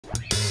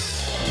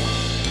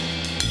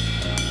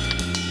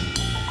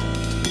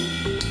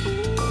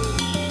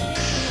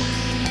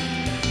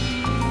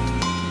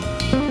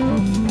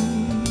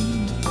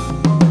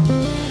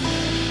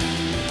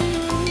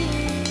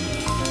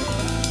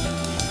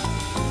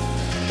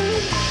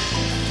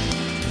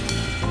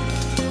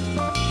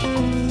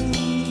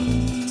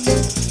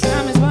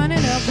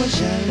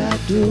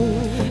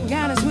through.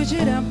 Gotta switch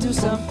it up to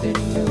something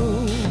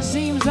new.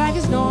 Seems like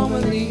it's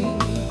normally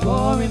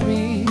boring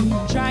me,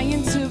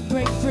 trying to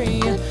break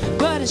free,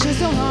 but it's just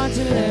so hard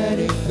to let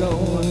it go.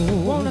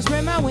 Wanna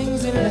spread my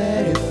wings and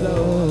let it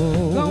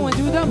flow. Going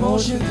through the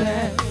motions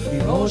and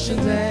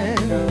emotions,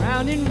 and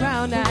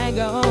round I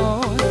go.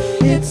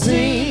 It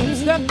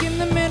seems stuck in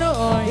the middle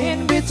or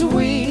in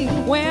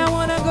between, where I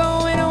wanna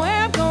go and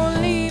where I'm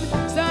gonna leave.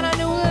 Start a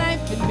new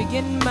life and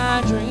begin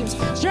my dreams,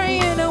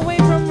 straying away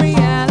from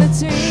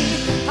reality.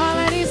 All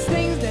of these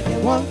things that they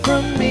want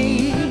from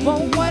me,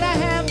 want what I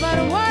have, but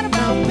what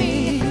about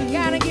me?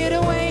 Gotta get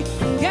away,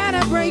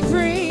 gotta break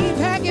free,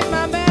 packing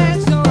my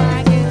bags so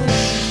I can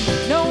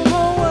leave. No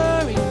more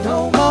worry,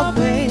 no more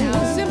pain.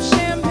 I'll sip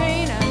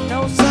champagne, I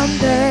know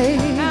someday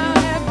I'll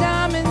have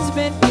diamonds,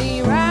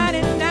 Bentley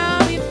riding, and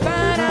I'll be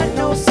fine, I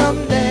know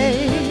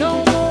someday.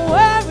 No more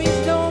worries,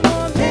 no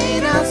more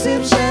pain. I'll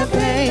sip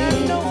champagne, I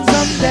know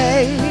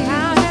someday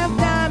I'll have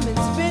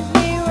diamonds,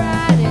 Bentley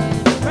riding.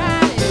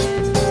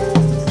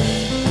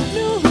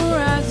 New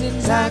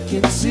horizons I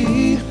can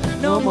see,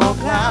 no more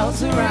clouds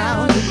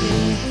surrounding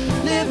me.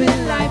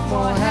 Living life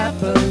more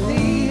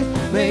happily,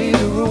 made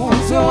a room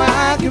so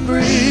I can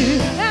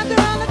breathe. After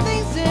all the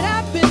things that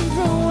I've been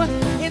through,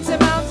 it's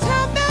about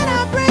time that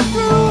I break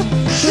through.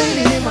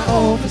 Trading in my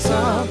old for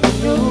something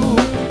new.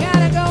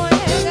 Gotta go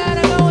ahead,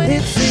 gotta go ahead.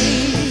 It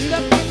seems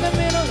stuck in the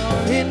middle or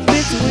in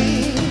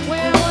between,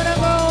 where I wanna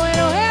go and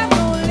where I'm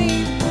gonna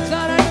leave.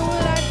 Start a new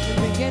life to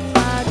begin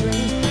my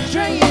dreams,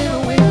 straying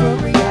away from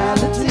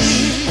reality.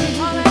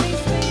 All of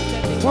these things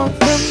that they want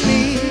from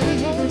me,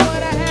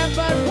 what I have,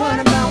 but what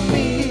about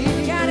me?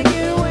 Gotta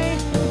get away,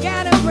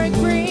 gotta break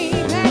free,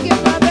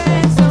 packing my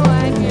bags so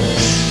I can.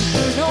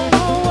 No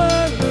more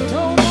worry,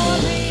 no more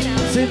pain.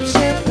 I'll sip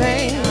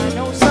champagne, I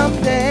know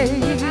someday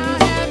I'll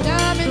have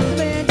diamonds,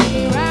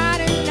 Bentley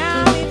riding,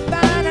 I'll be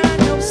fine, I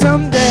know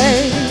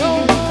someday. No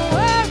more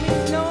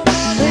worries, no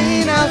more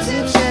pain. I'll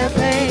sip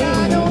champagne, I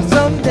know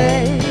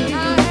someday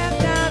I'll have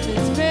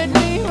diamonds,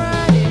 Bentley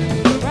riding.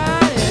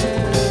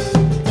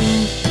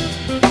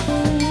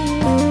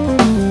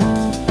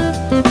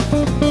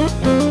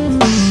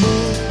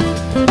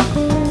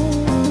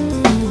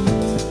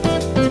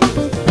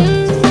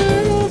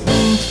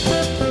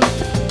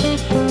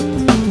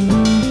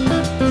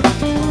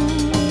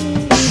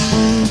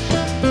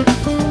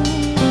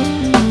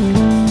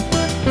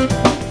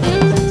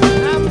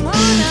 I'm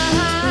on a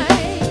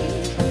high,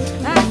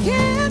 I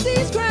can't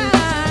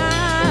describe.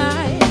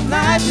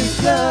 Life is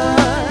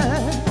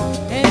good,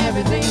 and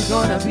everything's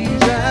gonna be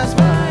just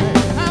fine.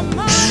 I'm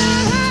on a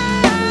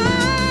high,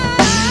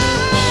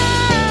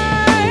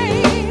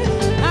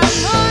 I'm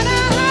on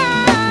a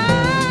high,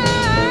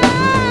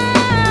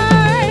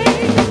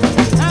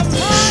 I'm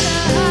on a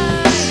high,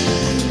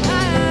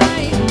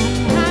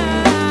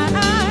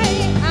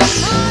 I'm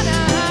on a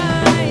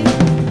high,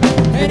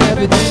 and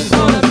everything's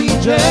gonna be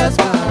just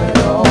fine.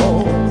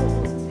 Oh,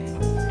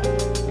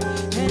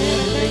 and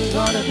everything's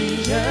gonna be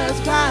just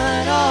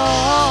fine. Oh,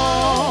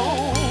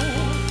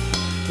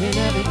 and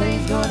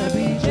everything's gonna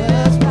be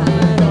just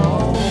fine.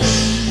 Oh,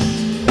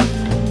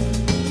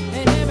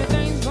 and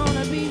everything's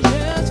gonna be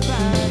just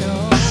fine.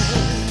 Oh,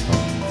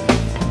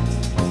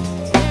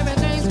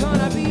 everything's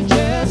gonna be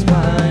just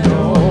fine. Oh.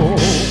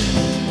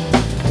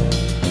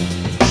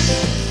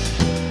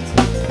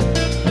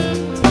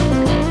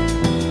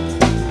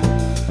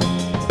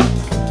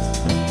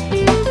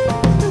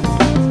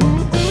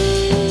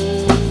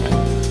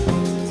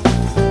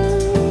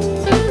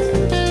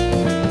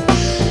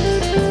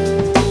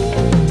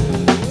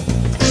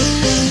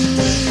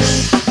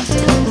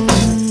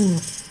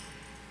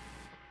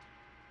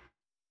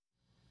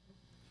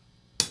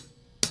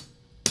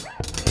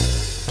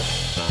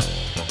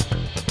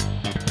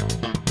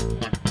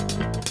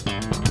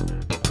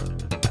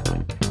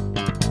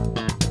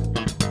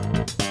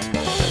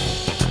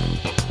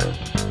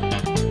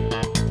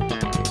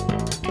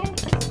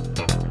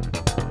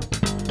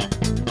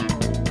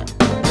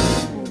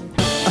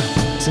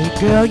 Say,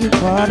 girl, you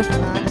are the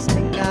finest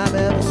thing I've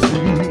ever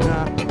seen.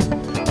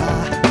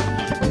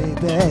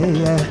 Baby,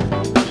 yeah.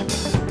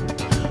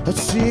 I've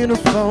seen her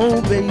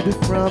phone, baby,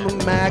 from a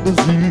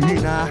magazine.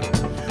 Baby,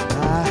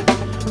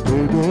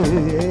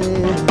 yeah.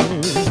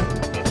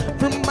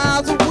 From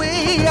miles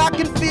away, I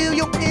can feel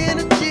your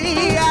energy.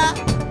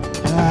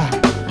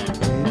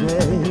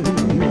 Baby,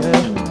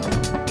 yeah.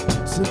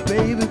 So,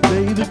 baby,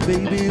 baby,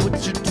 baby, what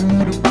you do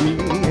to me?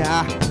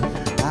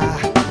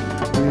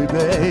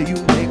 Baby, you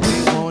make me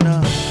wanna.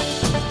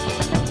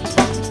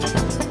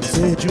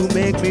 Said you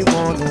make me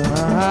wanna.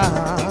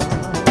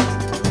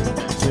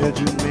 Said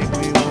you make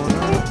me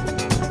wanna.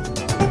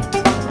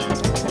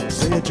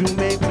 Said you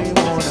make me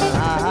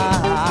wanna.